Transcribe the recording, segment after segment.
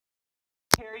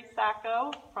Sacco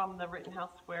from the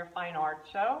Rittenhouse Square Fine Art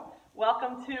Show.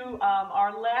 Welcome to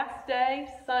our last day,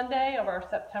 Sunday, of our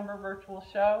September virtual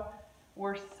show.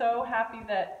 We're so happy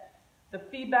that the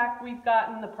feedback we've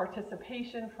gotten, the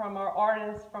participation from our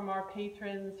artists, from our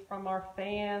patrons, from our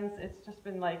fans, it's just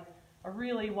been like a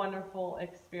really wonderful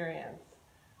experience.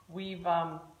 We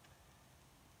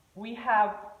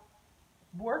have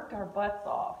worked our butts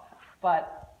off,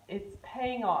 but it's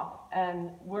paying off,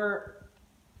 and we're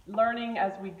learning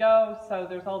as we go, so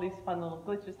there's all these fun little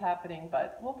glitches happening,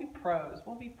 but we'll be pros,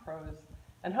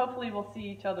 and hopefully we'll see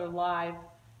each other live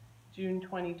June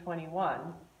 2021.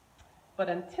 But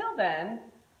until then,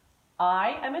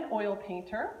 I am an oil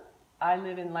painter. I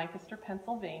live in Lancaster,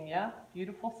 Pennsylvania,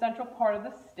 beautiful central part of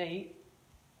the state,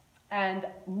 and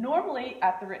normally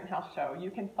at the Rittenhouse Show, you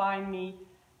can find me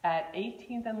at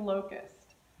 18th and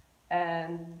Locust,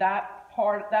 and that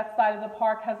side of the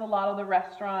park has a lot of the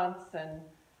restaurants, and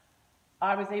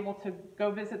I was able to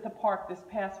go visit the park this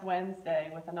past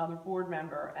Wednesday with another board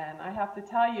member, and I have to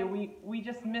tell you, we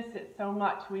just miss it so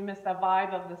much. We miss the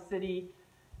vibe of the city,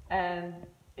 and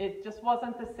it just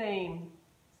wasn't the same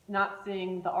not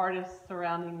seeing the artists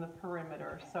surrounding the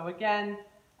perimeter. So again,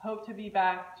 hope to be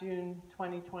back June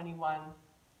 2021.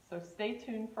 So stay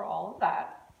tuned for all of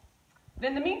that. But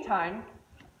in the meantime,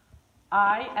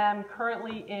 I am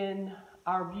currently in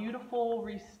our beautiful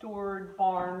restored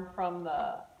barn from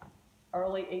the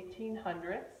early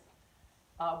 1800s.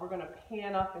 We're going to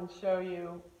pan up and show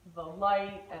you the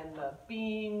light and the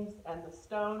beams and the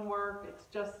stonework. It's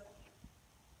just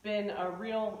been a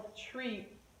real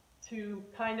treat to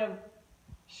kind of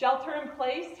shelter in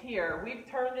place here. We've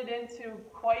turned it into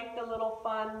quite the little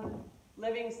fun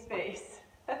living space.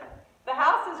 The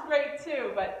house is great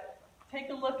too, but take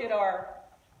a look at our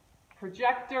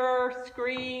projector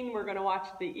screen. We're going to watch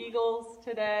the Eagles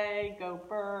today. Go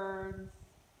Birds.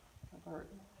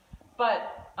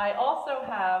 But I also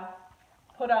have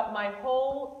put up my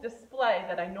whole display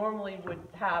that I normally would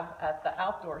have at the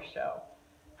outdoor show,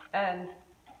 and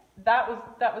that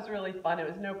was really fun. It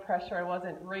was no pressure. I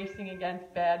wasn't racing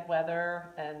against bad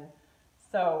weather, and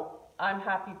so I'm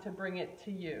happy to bring it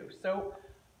to you. So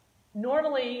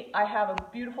normally I have a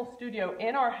beautiful studio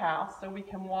in our house, so we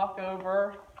can walk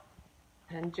over,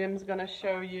 and Jim's going to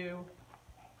show you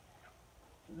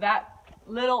that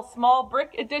little small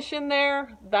brick addition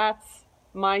there. That's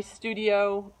my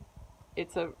studio.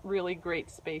 It's a really great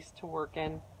space to work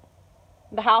in.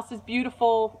 The house is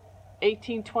beautiful,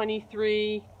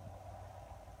 1823,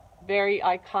 very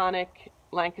iconic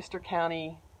Lancaster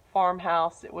County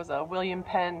farmhouse. It was a William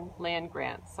Penn land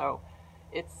grant, so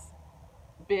it's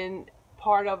been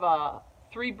part of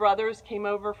three brothers came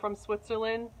over from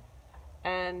Switzerland,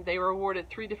 and they were awarded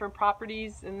 3 different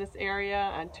properties in this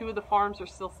area, and 2 of the farms are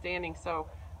still standing, so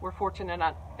we're fortunate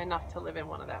enough to live in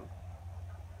one of them.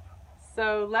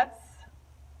 So let's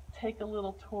take a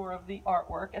little tour of the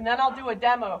artwork, and then I'll do a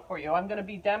demo for you. I'm going to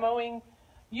be demoing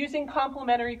using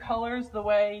complementary colors the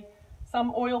way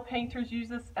some oil painters use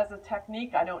this as a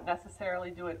technique. I don't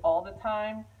necessarily do it all the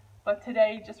time, but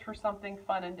today, just for something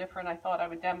fun and different, I thought I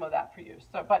would demo that for you.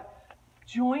 So, but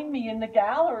join me in the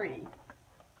gallery.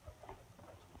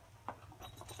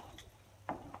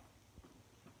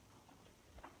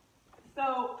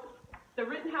 So the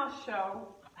Rittenhouse Show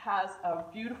has a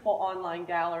beautiful online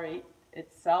gallery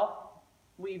itself.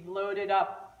 We've loaded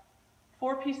up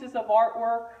 4 pieces of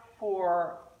artwork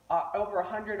for over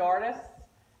 100 artists,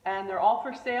 and they're all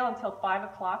for sale until 5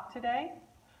 o'clock today.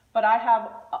 But I have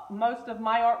most of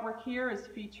my artwork here is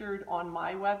featured on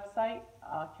my website,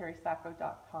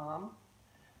 carriesacco.com.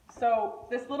 So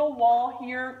this little wall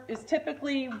here is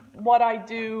typically what I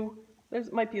do. There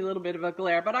might be a little bit of a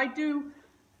glare, but I do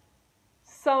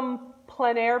some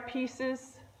plein air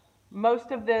pieces.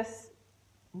 Most of this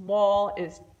wall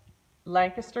is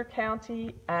Lancaster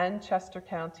County and Chester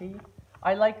County.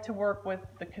 I like to work with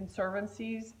the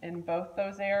conservancies in both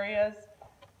those areas.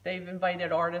 They've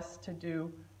invited artists to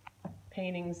do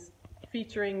paintings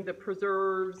featuring the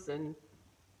preserves and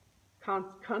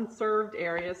conserved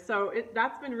areas. So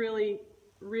that's been really,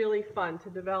 really fun to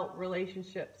develop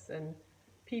relationships and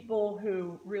people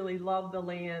who really love the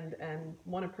land and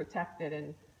want to protect it,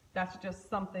 and that's just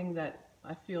something that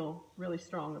I feel really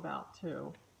strong about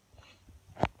too.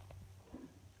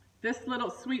 This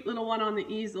sweet little one on the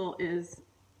easel is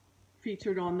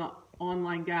featured on the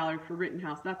online gallery for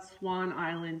Rittenhouse. That's Swan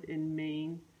Island in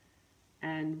Maine,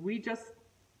 and we just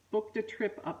booked a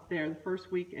trip up there the first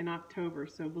week in October,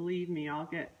 so believe me, I'll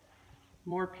get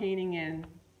more painting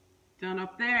done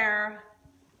up there.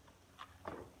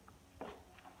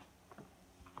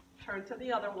 Turn to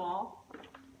the other wall.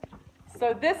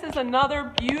 So this is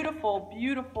another beautiful,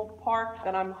 beautiful park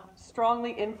that I'm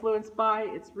strongly influenced by.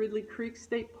 It's Ridley Creek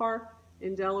State Park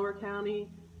in Delaware County,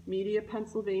 Media,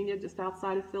 Pennsylvania, just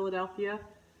outside of Philadelphia.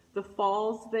 The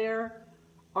falls there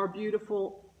are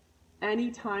beautiful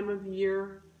any time of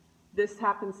year. This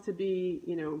happens to be,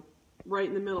 right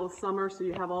in the middle of summer, so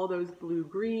you have all those blue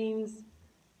greens,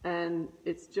 and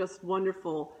it's just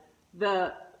wonderful.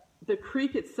 The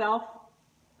creek itself,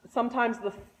 sometimes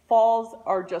the falls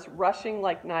are just rushing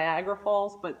like Niagara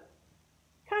Falls, but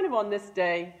kind of on this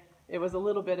day, it was down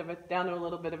to a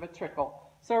little bit of a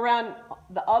trickle. So around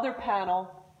the other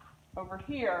panel over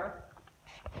here,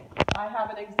 I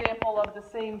have an example of the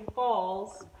same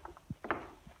falls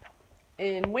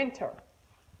in winter.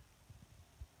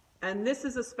 And this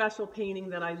is a special painting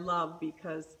that I love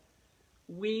because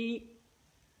we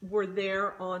were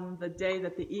there on the day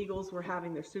that the Eagles were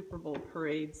having their Super Bowl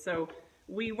parade. So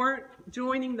we weren't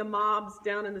joining the mobs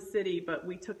down in the city, but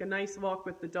we took a nice walk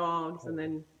with the dogs and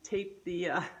then taped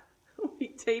we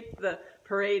taped the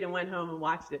parade and went home and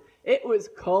watched it. It was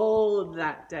cold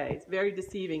that day. It's very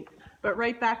deceiving. But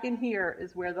right back in here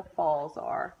is where the falls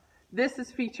are. This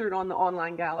is featured on the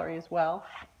online gallery as well.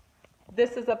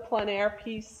 This is a plein air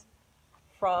piece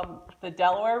from the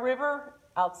Delaware River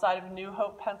outside of New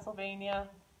Hope, Pennsylvania.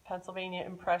 Pennsylvania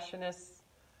Impressionists,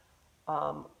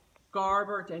 Daniel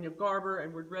Garber,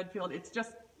 Edward Redfield. It's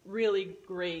just really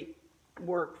great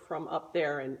work from up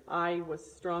there, and I was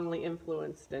strongly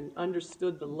influenced and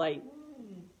understood the light.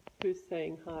 Who's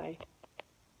saying hi?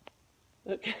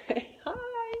 Okay,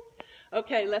 hi.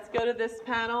 Okay, let's go to this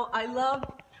panel. I love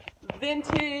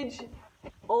vintage,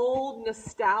 old,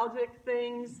 nostalgic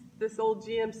things. This old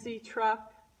GMC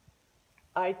truck,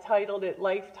 I titled it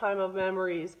Lifetime of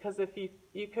Memories, because if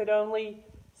you could only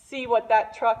see what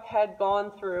that truck had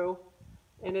gone through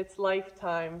in its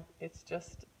lifetime, it's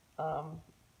just,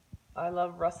 I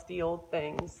love rusty old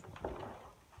things.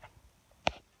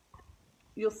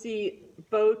 You'll see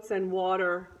boats and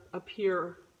water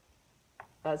appear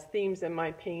as themes in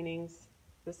my paintings.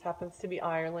 This happens to be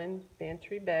Ireland,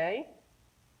 Bantry Bay.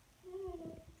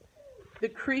 The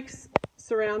creeks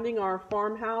surrounding our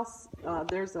farmhouse,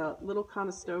 there's a little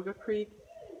Conestoga Creek,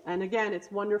 and again, it's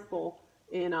wonderful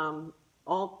in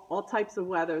all types of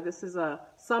weather. This is a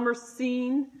summer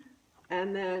scene,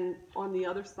 and then on the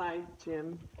other side,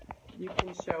 Jim, you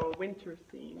can show a winter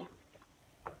scene.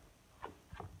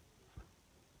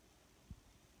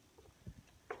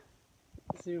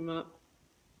 Zoom up.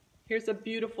 Here's a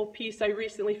beautiful piece I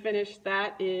recently finished.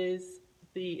 That is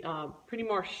the Pretty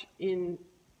Marsh in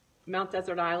Mount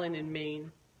Desert Island in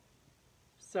Maine.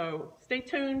 So stay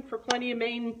tuned for plenty of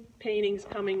Maine paintings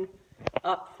coming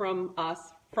up from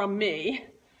me.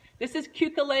 This is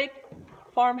Cuca Lake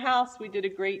Farmhouse. We did a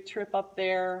great trip up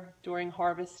there during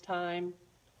harvest time.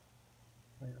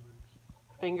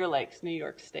 Finger Lakes, New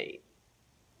York State.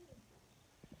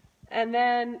 And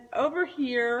then over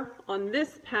here on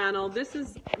this panel, this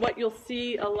is what you'll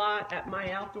see a lot at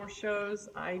my outdoor shows.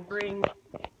 I bring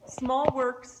small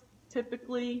works.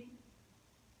 Typically,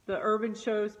 the urban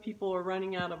shows, people are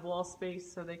running out of wall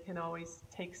space, so they can always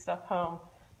take stuff home.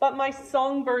 But my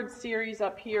Songbird series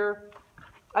up here,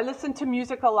 I listen to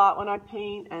music a lot when I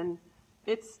paint, and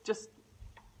it's just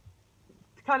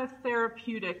kind of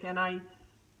therapeutic. And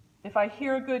if I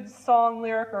hear a good song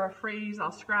lyric or a phrase,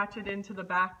 I'll scratch it into the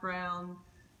background,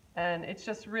 and it's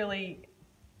just really,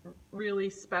 really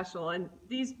special. And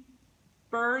these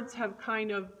birds have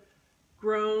kind of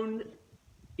grown,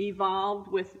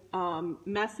 evolved with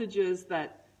messages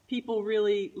that people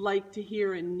really like to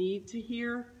hear and need to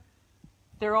hear.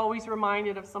 They're always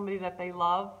reminded of somebody that they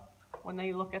love when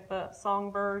they look at the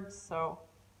songbirds, so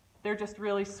they're just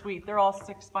really sweet. They're all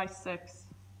 6x6.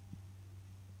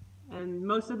 And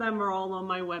most of them are all on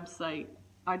my website.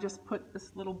 I just put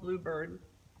this little bluebird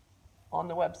on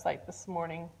the website this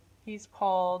morning. He's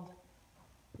called,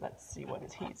 let's see, what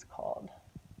is he's called?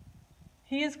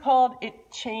 He is called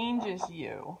It Changes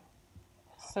You.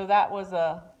 So that was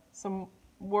some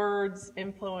words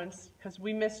influenced, because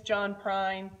we miss John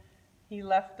Prine. He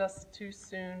left us too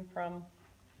soon from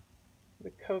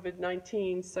the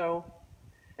COVID-19. So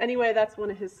anyway, that's one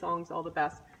of his songs, All the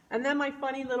Best. And then my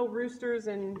funny little roosters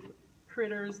and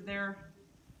critters,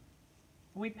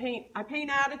 I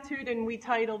paint attitude, and we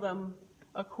title them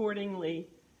accordingly,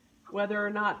 whether or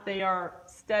not they are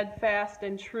steadfast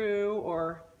and true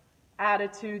or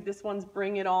attitude. This one's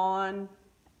Bring It On.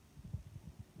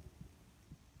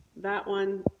 That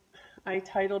one, I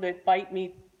titled it Bite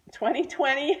Me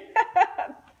 2020.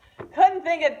 Couldn't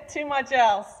think of too much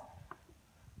else.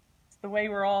 It's the way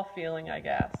we're all feeling, I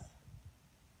guess.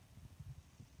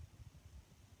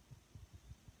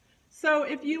 So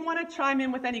if you want to chime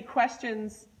in with any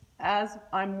questions as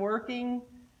I'm working,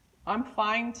 I'm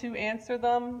fine to answer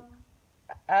them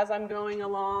as I'm going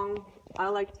along. I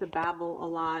like to babble a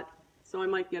lot, so I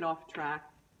might get off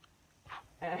track.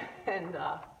 And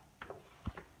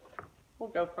we'll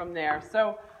go from there.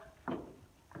 So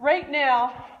right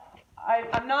now,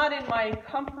 I'm not in my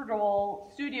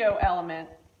comfortable studio element.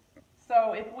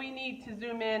 So if we need to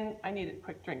zoom in, I need a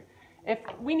quick drink. If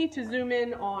we need to zoom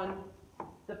in on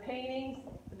the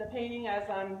painting as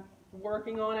I'm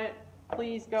working on it,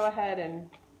 please go ahead and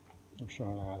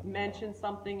mention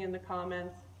something in the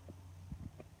comments.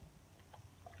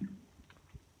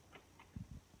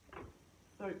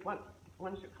 So why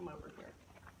don't you come over here?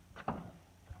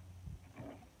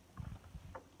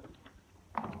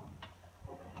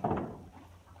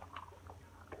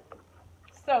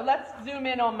 So let's zoom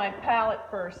in on my palette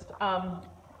first.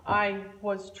 I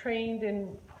was trained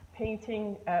in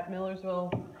painting at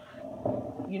Millersville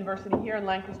University here in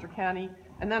Lancaster County,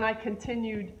 and then I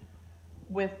continued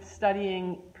with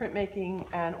studying printmaking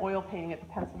and oil painting at the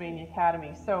Pennsylvania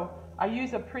Academy. So I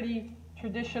use a pretty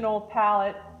traditional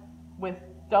palette with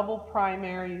double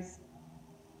primaries.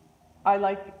 I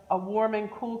like a warm and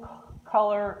cool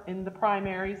color in the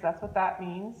primaries, that's what that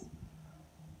means.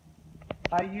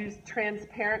 I use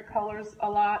transparent colors a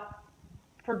lot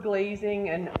for glazing,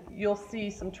 and you'll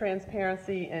see some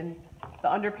transparency in the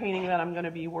underpainting that I'm going to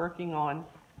be working on.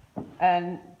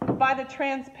 And by the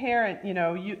transparent, you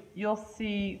know, you'll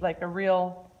see like a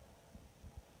real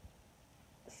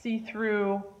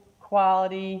see-through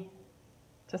quality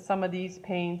to some of these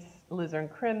paints: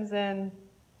 alizarin crimson,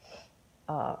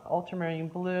 ultramarine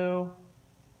blue.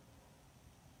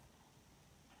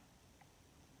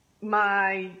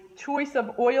 My choice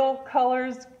of oil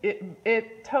colors,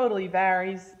 it totally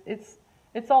varies.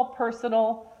 It's all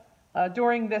personal.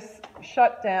 During this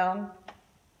shutdown,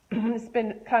 it's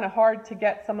been kind of hard to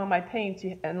get some of my paints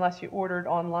unless you ordered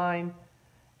online.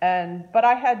 But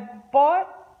I had bought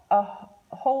a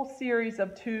whole series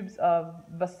of tubes of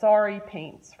Vasari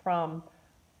paints from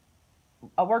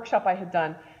a workshop I had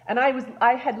done, and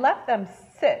I had left them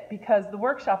sit because the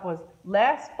workshop was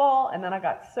last fall, and then I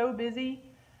got so busy.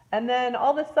 And then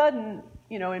all of a sudden,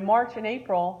 you know, in March and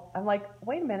April, I'm like,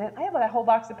 wait a minute, I have a whole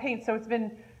box of paint. So it's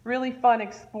been really fun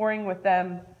exploring with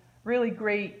them. Really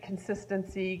great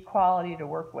consistency, quality to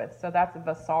work with. So that's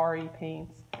Vasari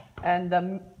paints. And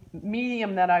the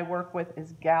medium that I work with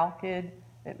is Galkid.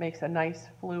 It makes a nice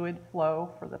fluid flow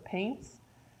for the paints.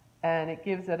 And it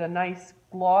gives it a nice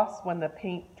gloss when the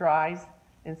paint dries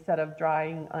instead of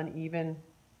drying uneven.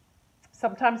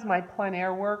 Sometimes my plein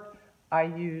air work, I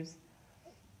use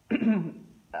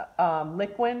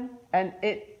liquid, and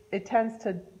it tends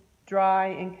to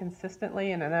dry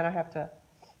inconsistently, and then I have to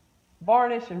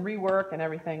varnish and rework and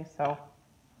everything. So,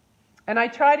 and I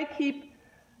try to keep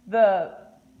the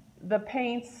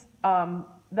paints.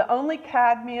 The only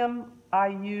cadmium I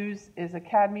use is a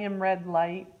cadmium red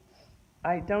light.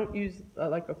 I don't use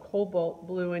like a cobalt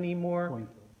blue anymore.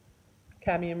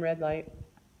 Cadmium red light.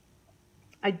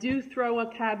 I do throw a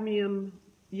cadmium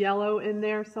yellow in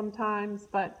there sometimes,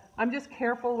 but I'm just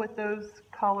careful with those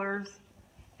colors,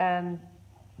 and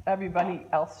everybody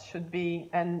else should be.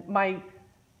 And my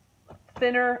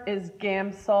thinner is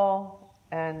Gamsol,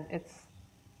 and it's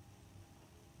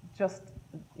just,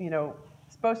 you know,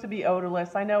 supposed to be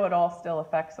odorless. I know it all still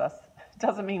affects us. It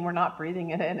doesn't mean we're not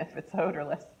breathing it in if it's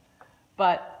odorless.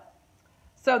 But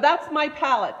so that's my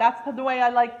palette. That's the way I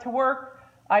like to work.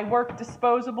 I work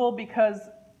disposable because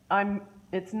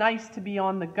it's nice to be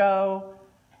on the go,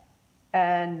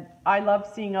 and I love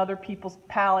seeing other people's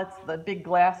palettes, the big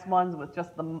glass ones with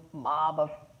just the mob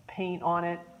of paint on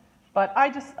it. But I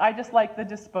just like the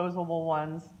disposable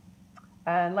ones.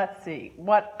 And let's see,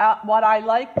 what I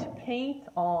like to paint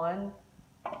on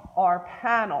are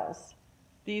panels.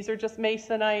 These are just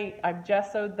masonite. I've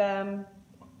gessoed them.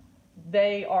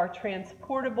 They are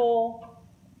transportable.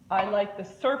 I like the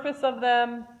surface of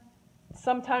them.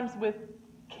 Sometimes with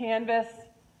canvas,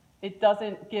 it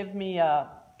doesn't give me a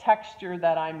texture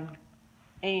that I'm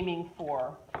aiming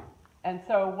for. And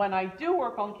so when I do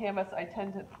work on canvas, I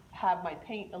tend to have my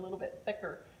paint a little bit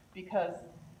thicker because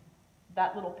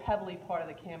that little pebbly part of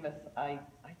the canvas I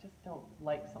just don't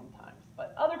like sometimes.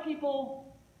 But other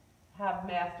people have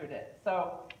mastered it.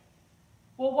 So,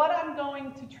 well, what I'm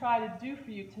going to try to do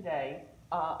for you today,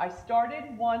 I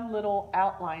started one little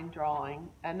outline drawing,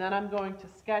 and then I'm going to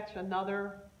sketch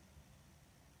another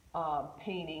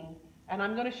painting, and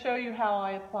I'm going to show you how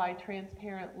I apply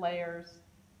transparent layers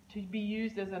to be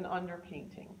used as an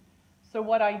underpainting. So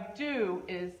what I do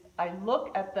is I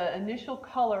look at the initial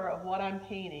color of what I'm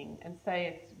painting and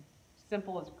say it's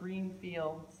simple as green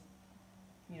fields,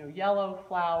 you know, yellow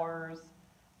flowers.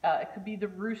 It could be the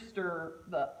rooster,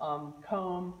 the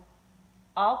comb.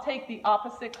 I'll take the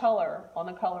opposite color on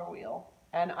the color wheel,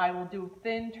 and I will do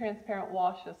thin, transparent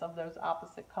washes of those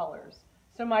opposite colors.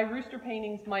 So my rooster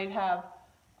paintings might have,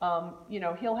 you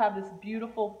know, he'll have this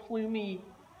beautiful plumy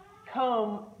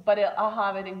comb, but I'll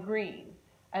have it in green.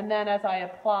 And then as I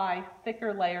apply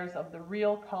thicker layers of the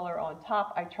real color on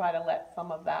top, I try to let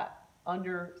some of that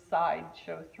underside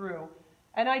show through.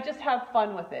 And I just have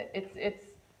fun with it. It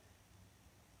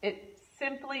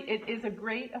is a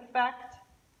great effect,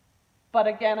 but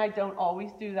again, I don't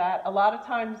always do that. A lot of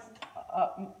times,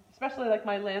 especially like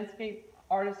my landscape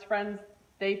artist friends,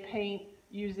 they paint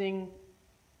using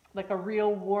like a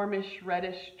real warmish,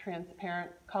 reddish,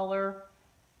 transparent color,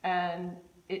 and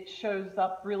it shows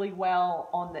up really well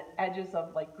on the edges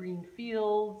of like green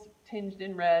fields, tinged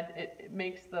in red. It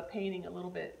makes the painting a little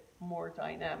bit more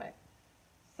dynamic.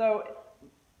 So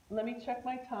let me check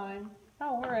my time.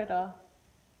 Oh, we're at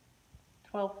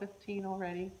 12:15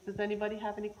 already. Does anybody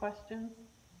have any questions?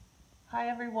 Hi,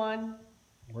 everyone.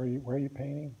 Where are you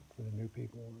painting for the new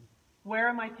people? Where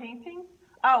am I painting?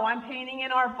 Oh, I'm painting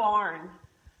in our barn.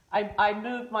 I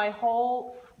moved my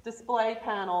whole display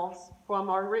panels from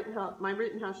my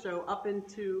Rittenhouse show up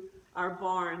into our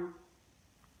barn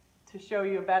to show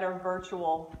you a better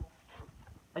virtual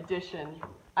edition.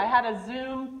 I had a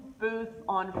Zoom booth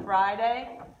on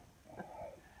Friday.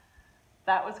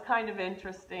 That was kind of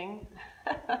interesting.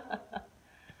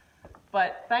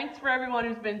 But thanks for everyone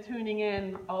who's been tuning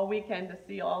in all weekend to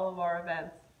see all of our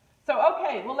events. So,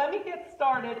 okay, well, let me get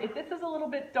started. This is a little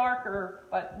bit darker,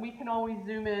 but we can always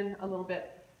zoom in a little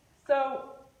bit.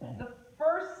 So the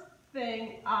first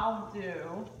thing I'll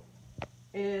do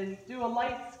is do a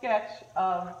light sketch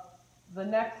of the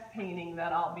next painting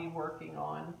that I'll be working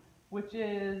on, which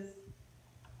is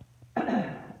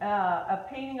a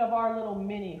painting of our little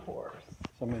mini horse.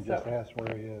 Somebody just asked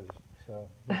where he is. So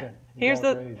here's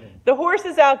the horse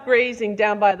is out grazing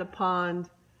down by the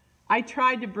pond. I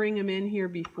tried to bring him in here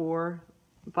before,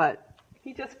 but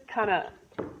he just kind of,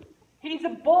 he's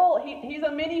a bull, he's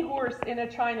a mini horse in a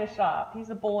china shop. He's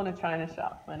a bull in a china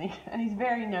shop, and he's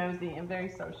very nosy and very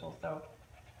social, so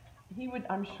he would,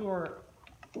 I'm sure,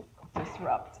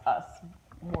 disrupt us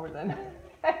more than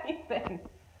anything.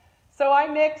 So I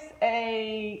mix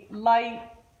a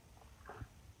light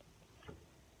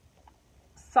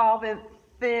solvent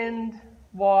thinned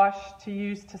wash to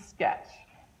use to sketch.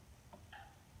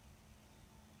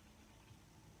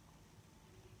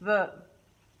 The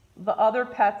other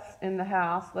pets in the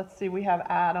house, let's see, we have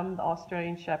Adam, the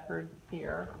Australian Shepherd,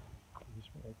 here.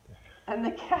 And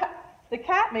the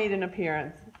cat made an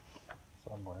appearance.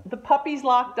 Somewhere. The puppy's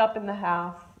locked up in the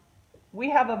house. We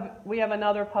have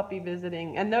another puppy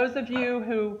visiting. And those of you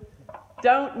who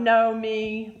don't know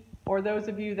me, or those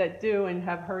of you that do and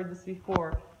have heard this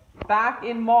before, back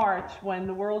in March when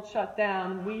the world shut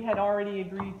down, we had already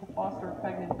agreed to foster a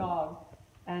pregnant dog.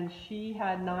 And she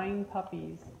had 9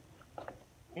 puppies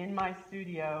in my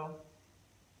studio,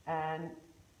 and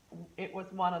it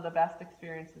was one of the best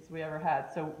experiences we ever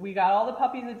had. So we got all the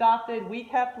puppies adopted, we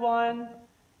kept one,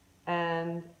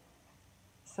 and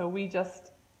so we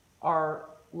just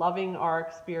are loving our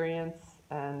experience,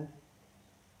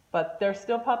 but they're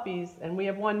still puppies, and we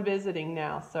have 1 visiting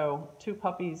now, so 2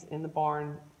 puppies in the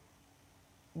barn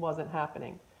wasn't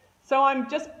happening. So I'm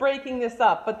just breaking this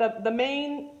up, but the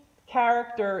main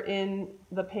character in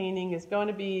the painting is going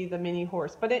to be the mini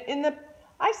horse. But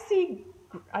I see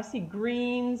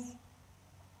greens,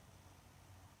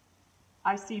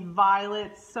 I see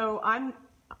violets. So I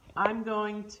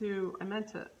meant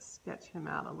to sketch him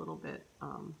out a little bit.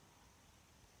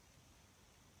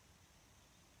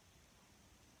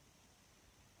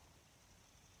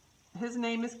 His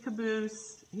name is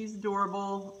Caboose. He's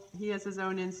adorable. He has his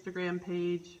own Instagram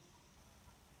page,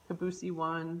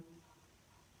 Caboosey1.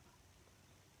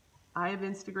 I have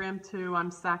Instagram too. I'm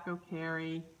Sacco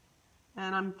Carrie,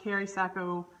 and I'm Carrie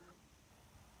Sacco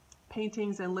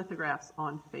Paintings and Lithographs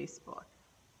on Facebook.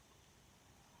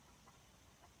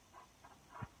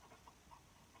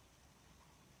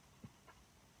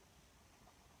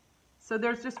 So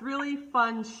there's just really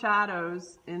fun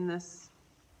shadows in this.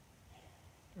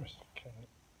 There's the cat.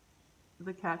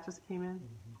 The cat just came in.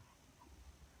 Mm-hmm.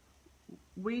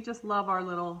 We just love our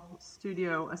little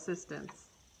studio assistants.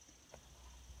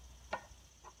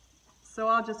 So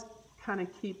I'll just kind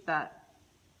of keep that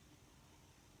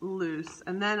loose.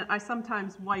 And then I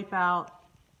sometimes wipe out,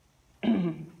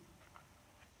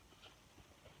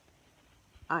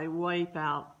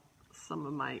 some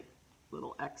of my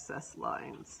little excess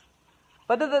lines.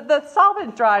 But the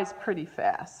solvent dries pretty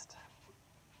fast.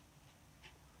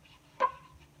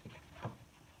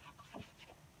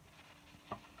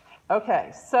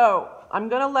 Okay, so I'm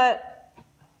going to let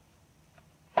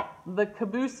the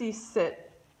caboose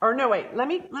sit. Or no, wait, let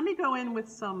me go in with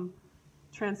some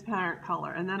transparent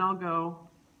color, and then I'll go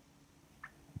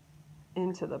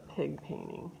into the pig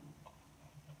painting.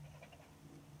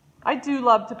 I do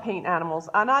love to paint animals,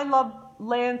 and I love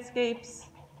landscapes.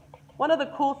 One of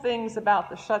the cool things about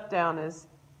the shutdown is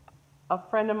a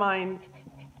friend of mine,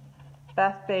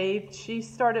 Beth Bathe, she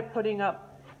started putting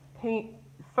up paint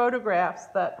photographs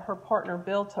that her partner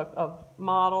Bill took of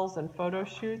models and photo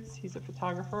shoots. He's a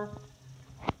photographer.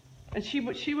 And she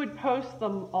would post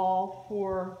them all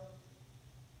for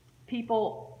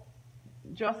people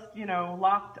just,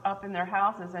 locked up in their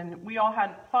houses. And we all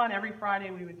had fun. Every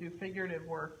Friday we would do figurative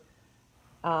work.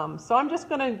 So I'm just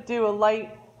going to do a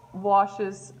light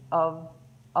washes of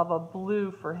a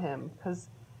blue for him, because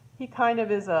he kind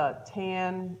of is a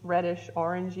tan, reddish,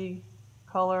 orangey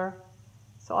color.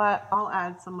 So I'll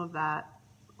add some of that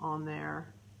on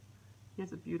there. He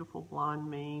has a beautiful blonde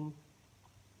mane.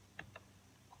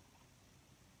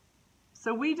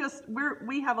 So we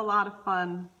have a lot of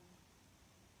fun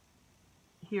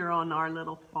here on our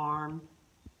little farm.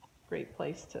 Great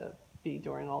place to be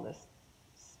during all this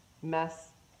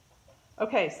mess.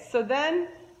 Okay, so then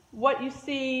what you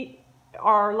see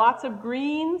are lots of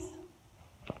greens,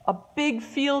 big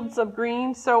fields of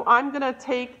green. So I'm going to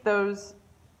take those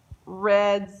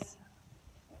reds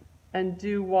and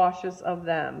do washes of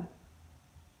them.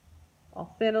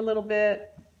 I'll thin a little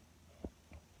bit,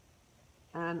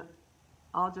 and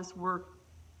I'll just work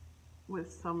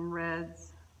with some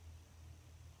reds.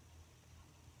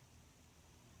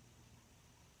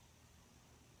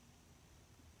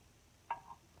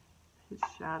 His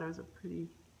shadow's a pretty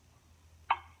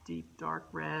deep, dark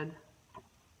red.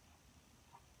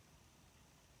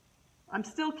 I'm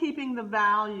still keeping the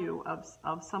value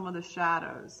of some of the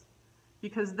shadows,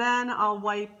 because then I'll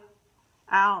wipe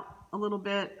out a little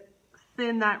bit,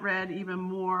 thin that red even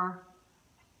more,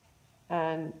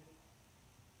 and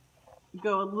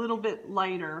go a little bit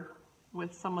lighter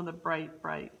with some of the bright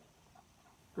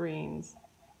greens,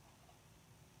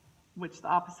 which the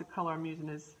opposite color I'm using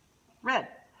is red.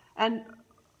 And,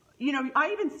 I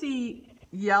even see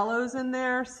yellows in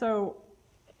there, so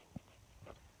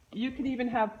you could even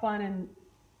have fun and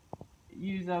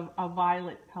use a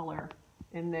violet color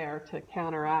in there to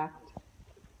counteract.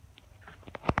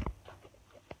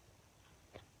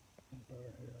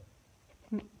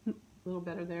 A little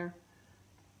better there.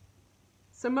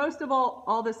 So most of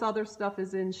all this other stuff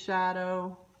is in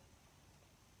shadow.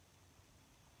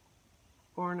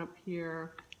 Born up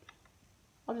here.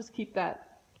 I'll just keep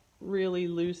that really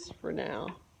loose for now.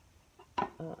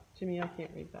 Jimmy, I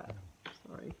can't read that.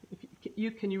 Sorry.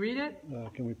 Can you read it?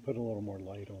 Can we put a little more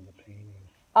light on the painting?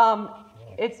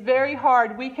 It's very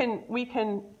hard. We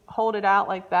can hold it out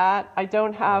like that. I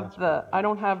don't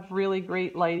have really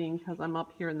great lighting because I'm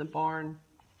up here in the barn.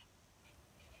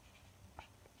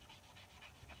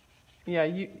 Yeah,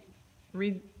 you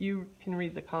can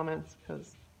read the comments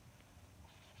because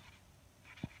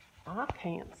I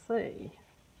can't see.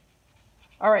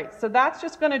 All right, so that's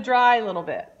just going to dry a little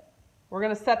bit. We're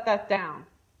going to set that down.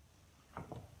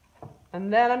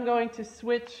 And then I'm going to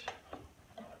switch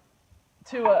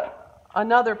to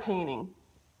another painting.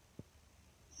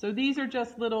 So these are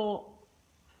just little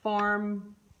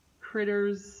farm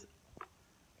critters.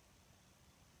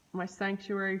 My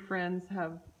sanctuary friends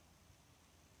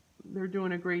they're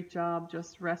doing a great job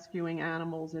just rescuing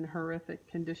animals in horrific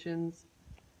conditions.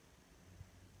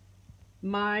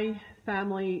 My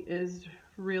family is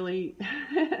really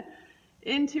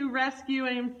into rescue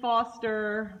and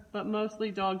foster, but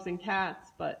mostly dogs and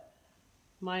cats. But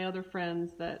my other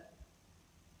friends that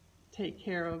take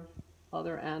care of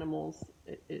other animals,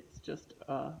 it's just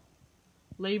a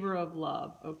labor of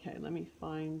love. Okay, let me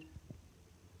find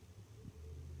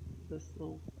this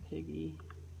little piggy.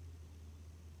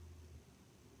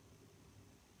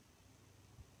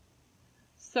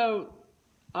 So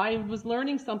I was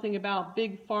learning something about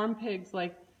big farm pigs.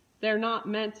 Like, they're not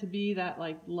meant to be that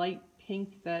like light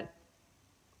pink that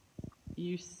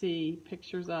you see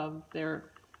pictures of.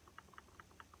 They're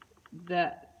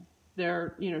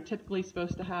typically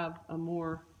supposed to have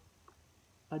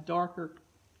a darker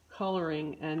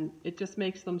coloring, and it just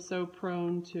makes them so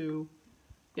prone to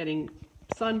getting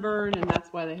sunburn, and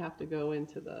that's why they have to go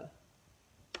into the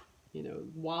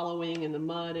wallowing in the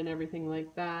mud and everything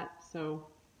like that. So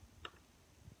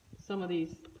some of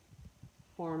these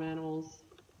farm animals,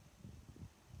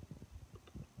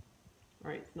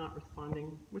 all right, it's not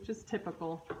responding, which is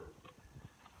typical.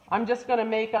 I'm just going to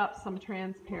make up some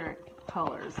transparent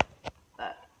colors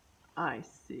that I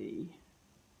see.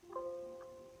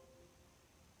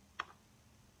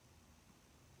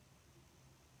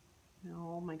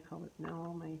 my color, now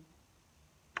all my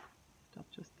stuff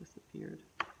just disappeared.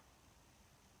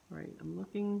 All right, I'm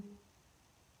looking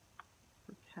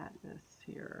for Katniss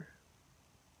here.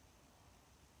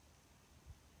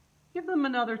 Give them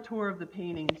another tour of the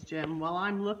paintings, Jim, while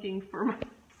I'm looking for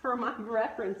my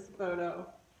reference photo.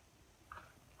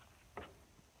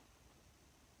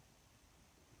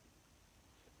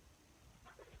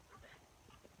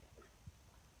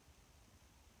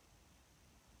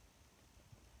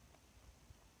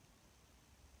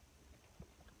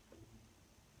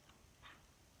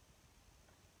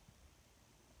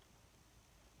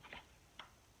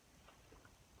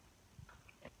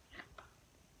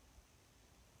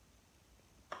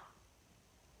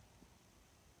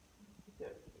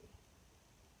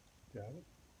 Got it?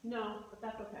 No, but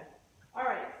that's okay. All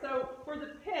right, so for the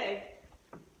pig,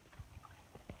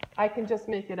 I can just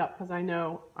make it up because I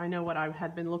know what I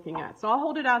had been looking at. So I'll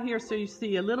hold it out here so you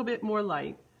see a little bit more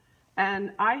light.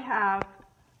 And I have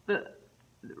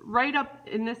right up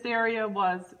in this area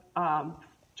was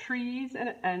trees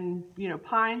and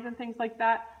pines and things like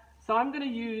that. So I'm going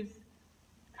to use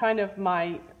kind of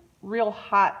my real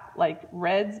hot like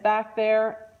reds back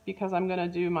there because I'm going to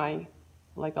do my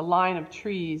like a line of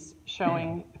trees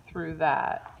showing through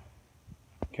that.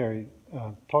 Carrie,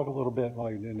 talk a little bit while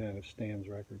you're doing that of Stan's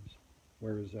Records.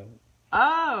 Where is that?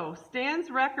 Oh,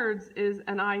 Stan's Records is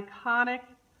an iconic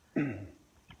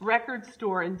record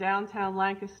store in downtown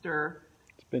Lancaster.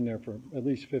 It's been there for at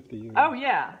least 50 years. Oh,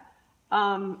 yeah.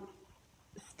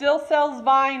 Still sells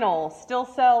vinyl, still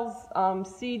sells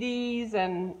CDs,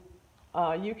 and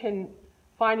you can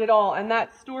find it all. And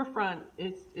that storefront,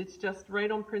 it's just right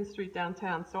on Prince Street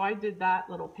downtown. So I did that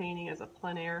little painting as a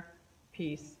plein air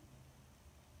piece.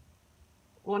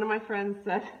 One of my friends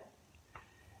said,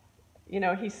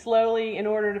 he slowly, in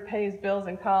order to pay his bills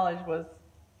in college, was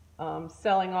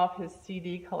selling off his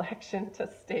CD collection to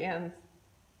Stan's.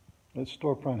 That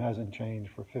storefront hasn't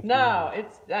changed for 50 years. No,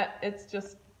 it's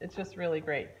just really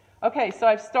great. Okay, so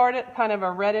I've started kind of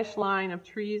a reddish line of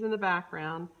trees in the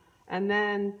background, and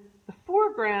then the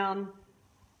foreground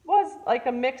was like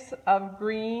a mix of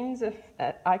greens, if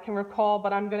I can recall,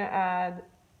 but I'm going to add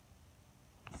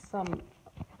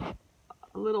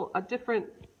different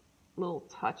little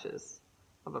touches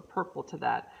of a purple to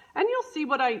that. And you'll see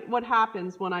what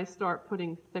happens when I start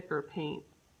putting thicker paint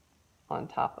on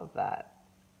top of that.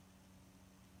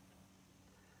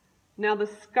 Now the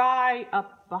sky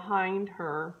up behind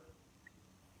her,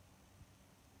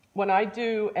 when I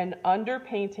do an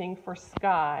underpainting for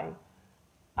sky,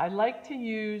 I like to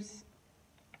use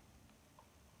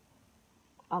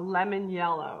a lemon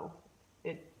yellow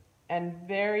and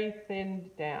very thinned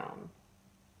down.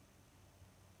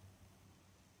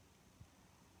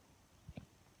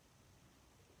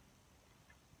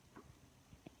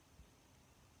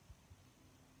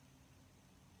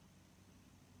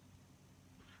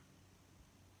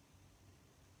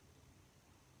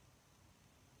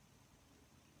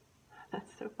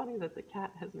 That's so funny that the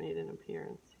cat has made an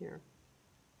appearance here.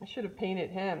 I should have painted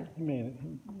him. He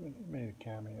made a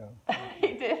cameo.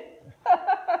 He did.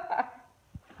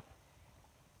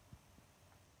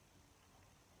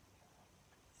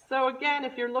 So again,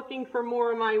 if you're looking for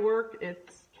more of my work,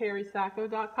 it's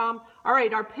carriesacco.com. All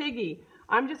right, our piggy.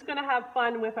 I'm just going to have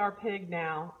fun with our pig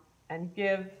now and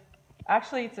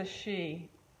actually it's a she.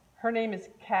 Her name is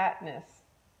Katniss.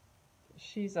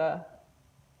 She's a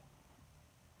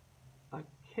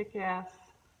kick-ass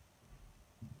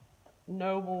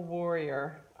noble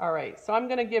warrior. All right, so I'm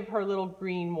going to give her little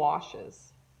green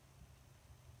washes.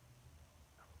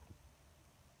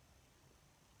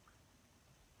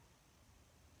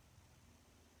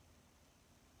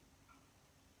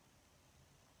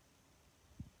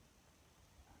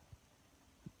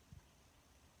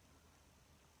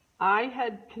 I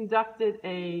had conducted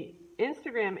a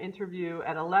Instagram interview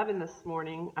at 11 this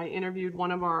morning. I interviewed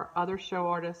one of our other show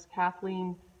artists,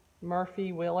 Kathleen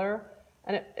Murphy-Willer,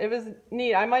 and it was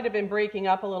neat. I might have been breaking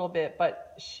up a little bit,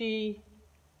 but she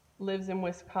lives in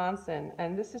Wisconsin,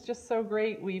 and this is just so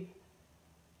great. We've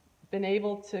been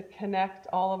able to connect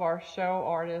all of our show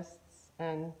artists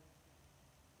and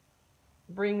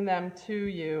bring them to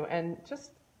you, and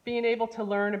just being able to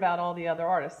learn about all the other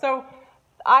artists. So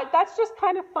that's just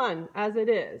kind of fun as it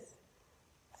is.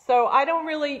 So you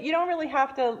don't really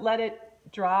have to let it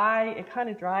dry. It kind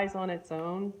of dries on its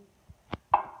own.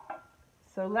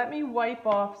 So let me wipe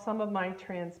off some of my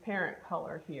transparent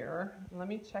color here. Let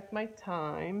me check my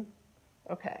time.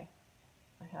 Okay,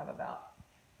 I have about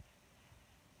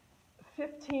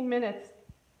 15 minutes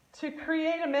to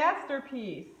create a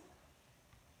masterpiece.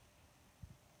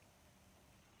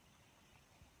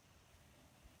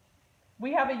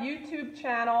 We have a YouTube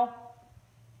channel.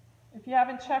 If you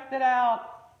haven't checked it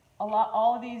out,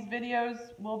 all of these videos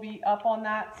will be up on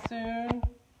that soon.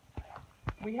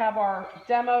 We have our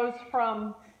demos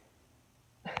from,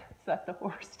 is that the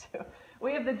horse too?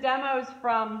 We have the demos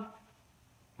from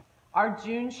our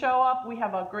June show up. We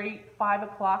have a great 5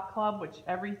 o'clock club, which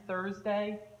every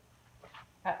Thursday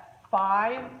at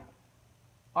 5,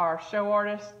 our show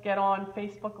artists get on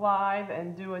Facebook Live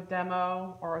and do a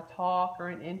demo or a talk or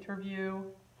an interview.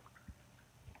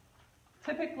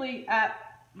 Typically at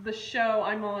the show,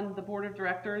 I'm on the board of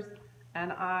directors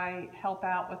and I help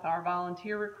out with our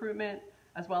volunteer recruitment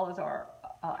as well as our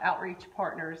outreach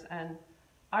partners. And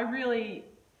I really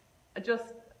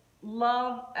just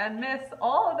love and miss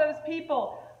all of those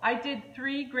people. I did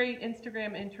 3 great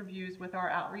Instagram interviews with our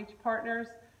outreach partners.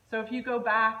 So if you go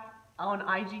back on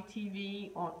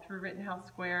IGTV through Rittenhouse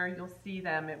Square, you'll see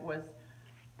them. It was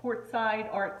Portside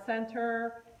Art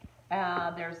Center,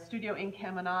 there's Studio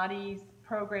Incaminati's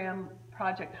program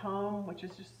Project Home, which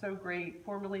is just so great.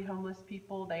 Formerly homeless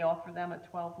people, they offer them a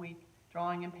 12-week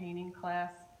drawing and painting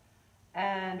class.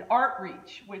 And Art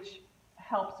Reach, which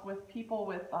helps with people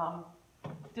with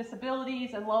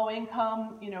disabilities and low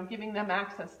income, giving them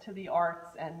access to the arts.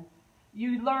 And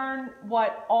you learn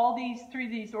what all these 3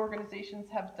 of these organizations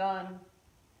have done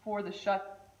for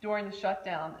during the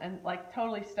shutdown, and like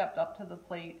totally stepped up to the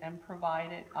plate and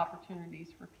provided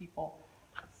opportunities for people.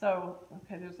 So,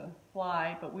 okay, there's a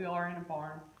fly, but we are in a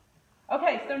barn.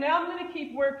 Okay, so now I'm going to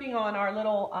keep working on our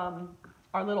little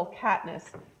Katniss.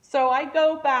 So I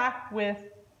go back with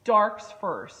darks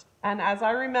first, and as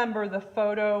I remember, the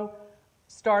photo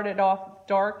started off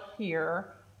dark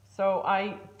here. So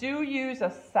I do use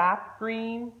a sap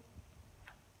green,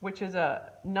 which is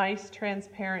a nice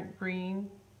transparent green,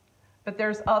 but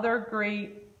there's other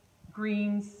great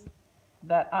greens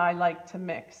that I like to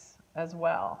mix as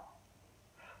well.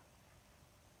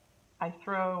 I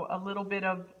throw a little bit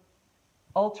of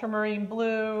ultramarine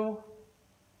blue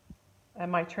and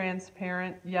my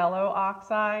transparent yellow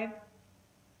oxide.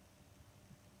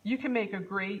 You can make a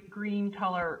great green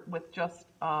color with just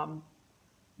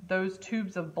those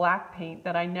tubes of black paint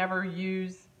that I never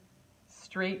use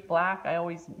straight black. I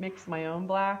always mix my own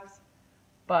blacks,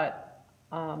 but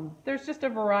there's just a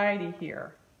variety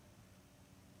here.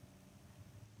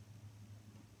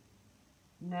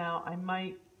 Now I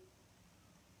might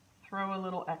throw a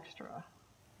little extra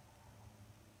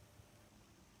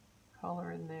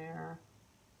color in there.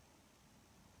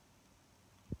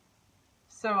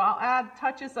 So I'll add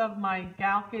touches of my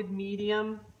Galkid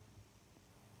medium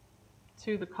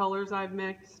to the colors I've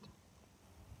mixed.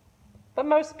 But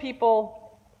most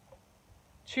people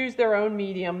choose their own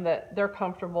medium that they're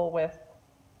comfortable with.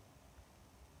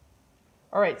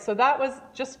 All right, so that was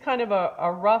just kind of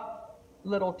a rough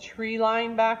little tree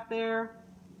line back there.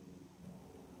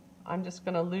 I'm just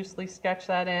going to loosely sketch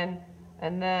that in,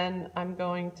 and then I'm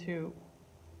going to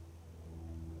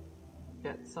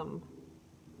get some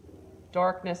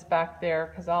darkness back there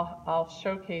because I'll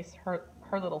showcase her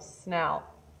little snout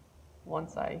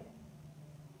once I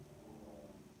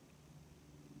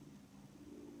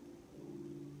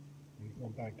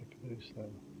going back to Caboose though.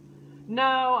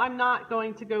 No, I'm not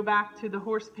going to go back to the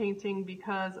horse painting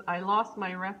because I lost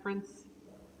my reference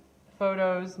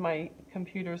photos. My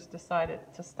computers decided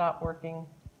to stop working.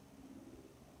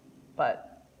 But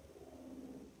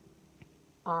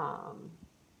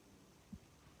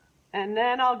and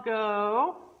then I'll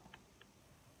go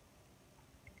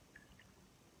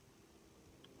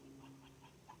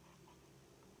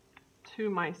to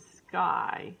my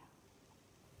sky,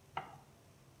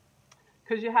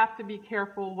 because you have to be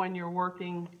careful when you're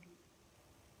working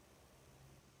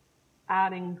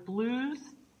adding blues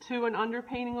to an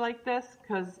underpainting like this,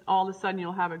 because all of a sudden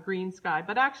you'll have a green sky.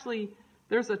 But actually,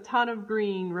 there's a ton of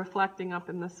green reflecting up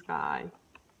in the sky.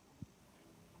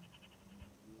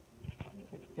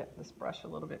 Get this brush a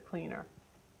little bit cleaner.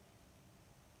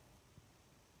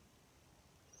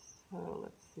 So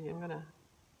let's see, I'm gonna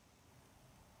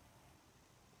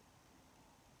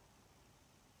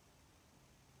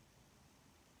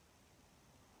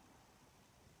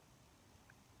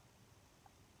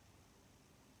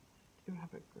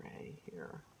have a gray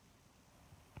here.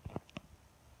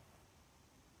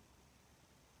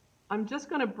 I'm just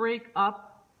going to break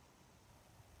up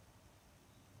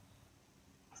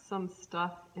some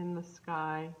stuff in the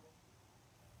sky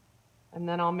and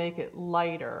then I'll make it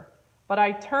lighter. But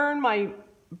I turn my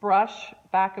brush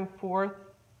back and forth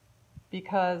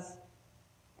because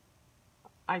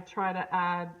I try to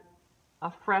add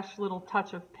a fresh little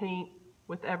touch of paint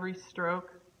with every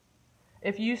stroke.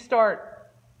 If you start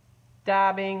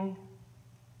dabbing,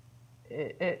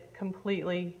 it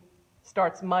completely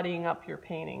starts muddying up your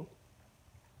painting.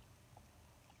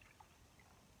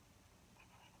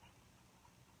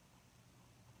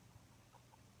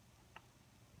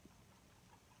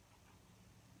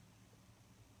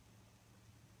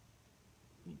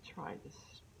 Let me try this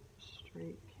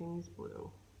straight King's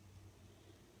Blue.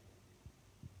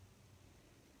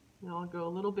 Now I'll go a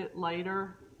little bit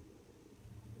lighter.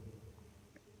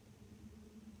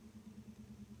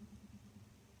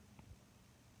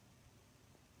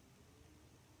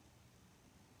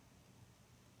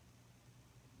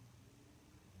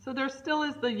 So there still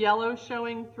is the yellow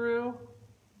showing through.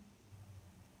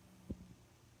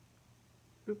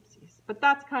 Oopsies. But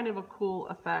that's kind of a cool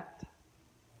effect.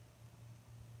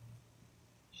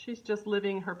 She's just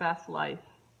living her best life.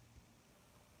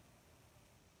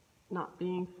 Not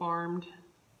being farmed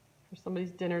for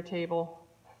somebody's dinner table.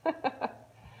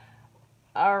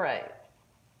 All right.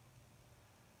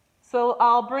 So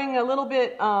I'll bring a little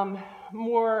bit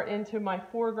more into my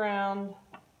foreground.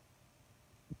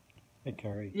 Hey,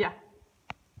 Carrie. Yeah.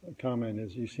 The comment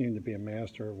is you seem to be a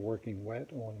master of working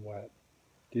wet on wet.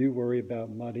 Do you worry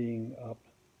about muddying up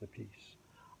the piece?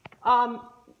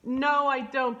 No, I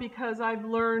don't, because I've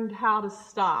learned how to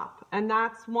stop. And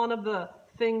that's one of the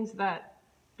things that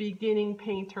beginning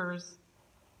painters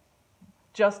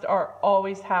just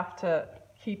always have to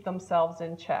keep themselves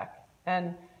in check.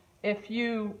 And if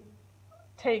you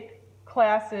take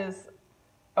classes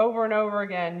over and over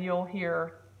again, you'll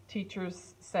hear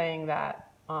teachers saying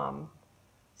that.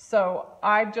 So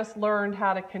I've just learned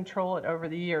how to control it over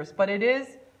the years. But it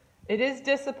is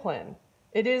discipline.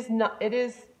 It is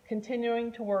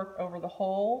continuing to work over the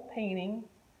whole painting.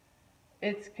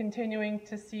 It's continuing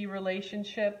to see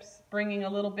relationships, bringing a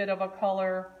little bit of a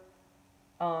color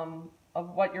of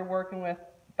what you're working with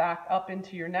back up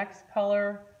into your next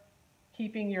color,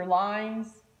 keeping your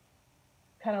lines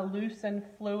kind of loose and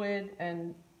fluid.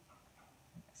 And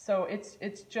so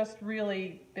it's just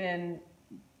really been,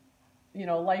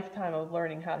 a lifetime of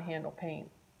learning how to handle paint.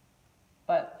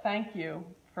 But thank you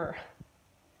for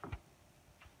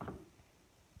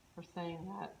saying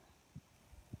that.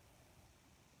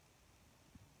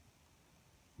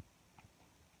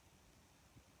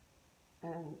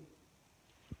 And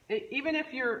even if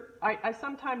I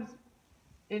sometimes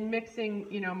in mixing,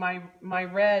 my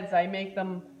reds, I make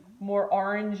them more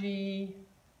orangey,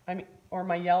 or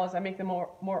my yellows, I make them more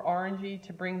orangey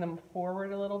to bring them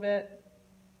forward a little bit.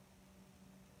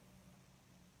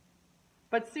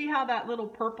 But see how that little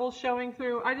purple's showing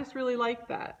through? I just really like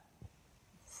that.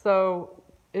 So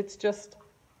it's just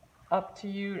up to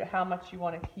you how much you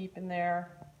want to keep in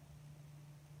there.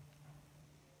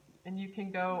 And you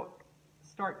can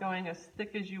start going as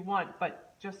thick as you want,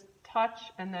 but just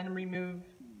touch and then remove.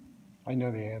 I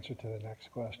know the answer to the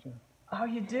next question. Oh,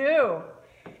 you do?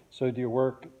 So do you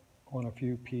work on a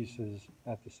few pieces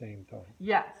at the same time?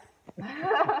 Yes.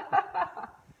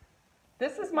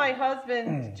 This is my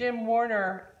husband, Jim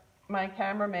Warner, my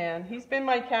cameraman. He's been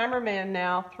my cameraman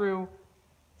now through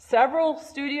several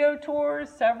studio tours,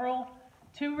 2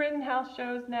 Rittenhouse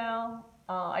shows now.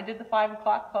 I did the 5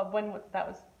 o'clock club that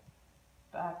was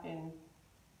back in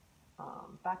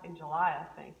July, I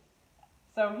think.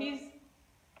 So he's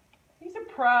a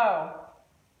pro.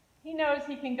 He knows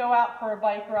he can go out for a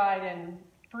bike ride and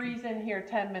breeze in here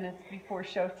 10 minutes before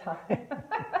showtime.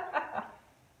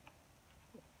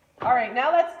 All right,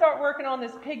 now let's start working on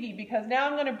this piggy, because now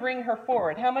I'm going to bring her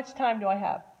forward. How much time do I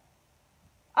have?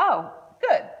 Oh,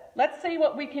 good. Let's see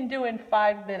what we can do in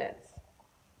 5 minutes.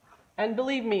 And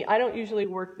believe me, I don't usually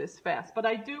work this fast, but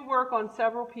I do work on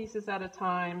several pieces at a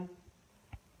time.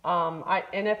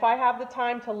 And if I have the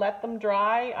time to let them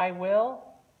dry, I will.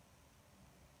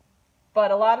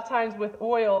 But a lot of times with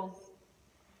oils,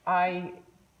 I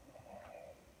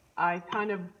kind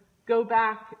of go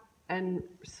back and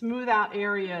smooth out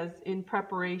areas in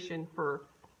preparation for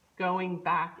going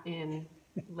back in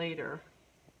later.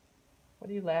 What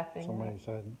are you laughing at? Somebody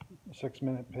said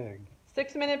 6-minute pig.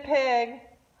 6-minute pig.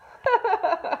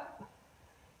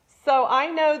 So I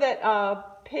know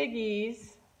that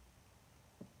piggies,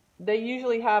 they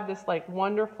usually have this like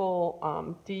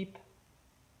wonderful deep,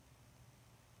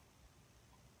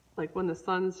 like when the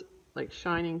sun's like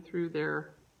shining through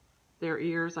their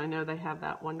ears, I know they have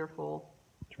that wonderful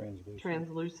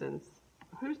translucence.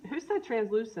 Who said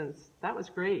translucence? That was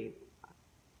great.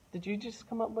 Did you just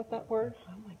come up with that word?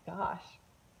 Oh my gosh.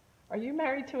 Are you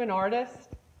married to an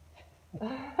artist?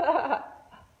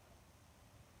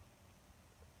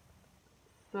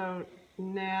 So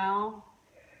now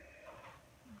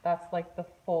that's like the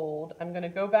fold. I'm going to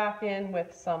go back in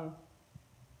with some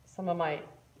of my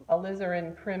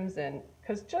alizarin crimson,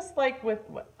 Because just like with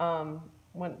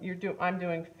when I'm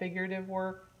doing figurative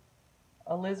work,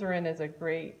 alizarin is a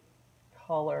great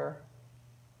color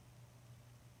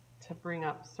to bring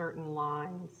up certain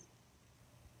lines.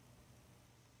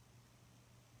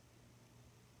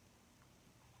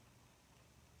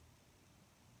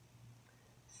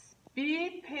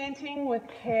 Speed painting with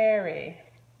Carrie.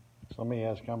 So let me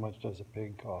ask, how much does a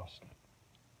pig cost?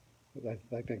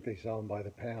 I think they sell them by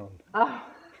the pound. Oh.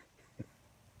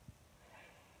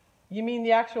 You mean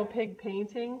the actual pig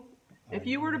painting? If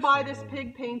you were to buy this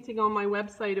pig painting on my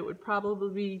website, it would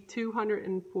probably be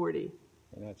 $240.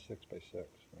 And that's 6 by 6. Right?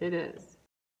 It is.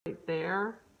 Right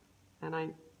there. And I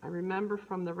remember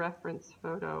from the reference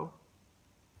photo,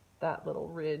 that little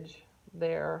ridge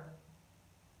there.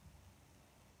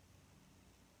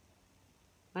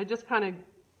 I just kind of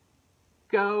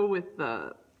go with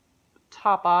the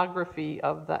topography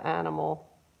of the animal.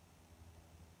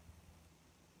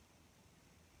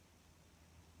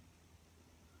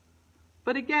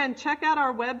 But again, check out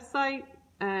our website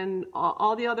and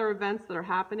all the other events that are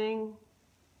happening.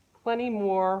 Plenty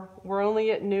more. We're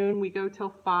only at noon. We go till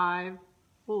 5.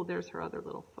 Oh, there's her other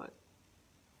little foot.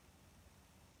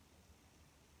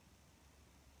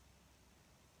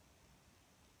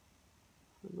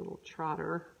 A little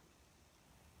trotter.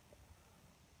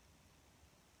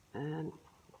 And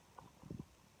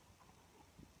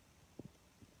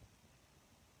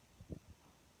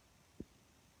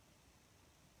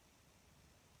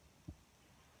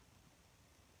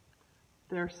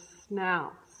their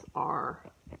snouts are,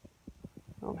 I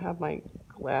don't have my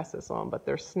glasses on, but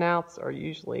their snouts are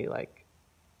usually like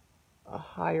a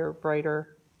higher,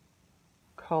 brighter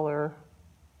color.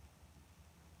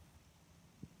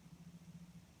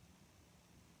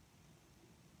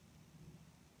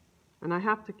 And I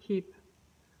have to keep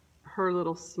her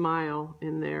little smile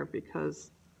in there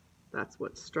because that's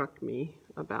what struck me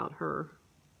about her.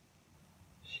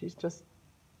 She's just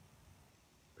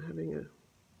having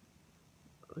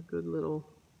a good little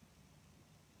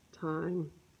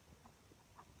time.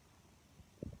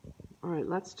 All right,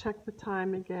 let's check the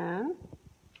time again.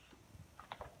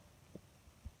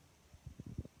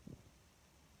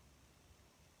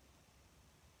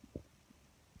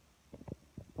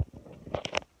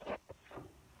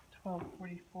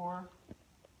 $12:44.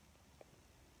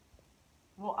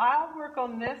 Well, I'll work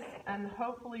on this and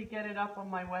hopefully get it up on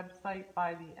my website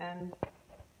by the end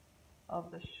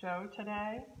of the show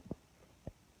today.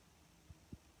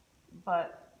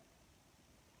 But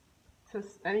to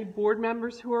any board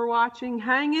members who are watching,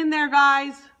 hang in there,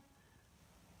 guys.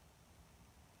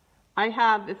 I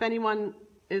have, if anyone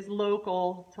is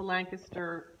local to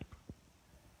Lancaster,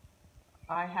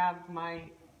 I have my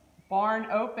barn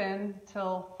open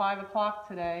till 5 o'clock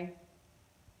today.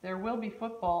 There will be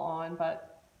football on,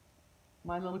 but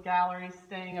my little gallery is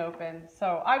staying open.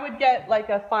 So I would get like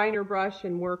a finer brush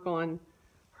and work on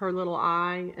her little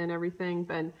eye and everything,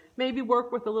 and maybe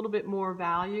work with a little bit more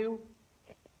value.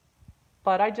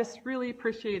 But I just really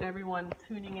appreciate everyone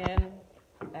tuning in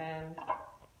and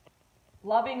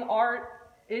loving art.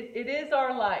 It is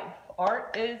our life.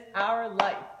 Art is our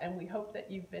life, and we hope that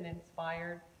you've been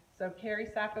inspired. So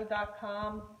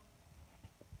carriesacco.com,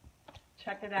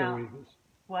 check it out. Go Eagles.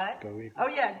 What? Go Eagles. Oh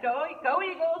yeah, go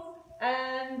Eagles,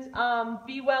 and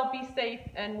be well, be safe,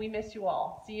 and we miss you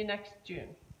all. See you next June.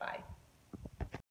 Bye.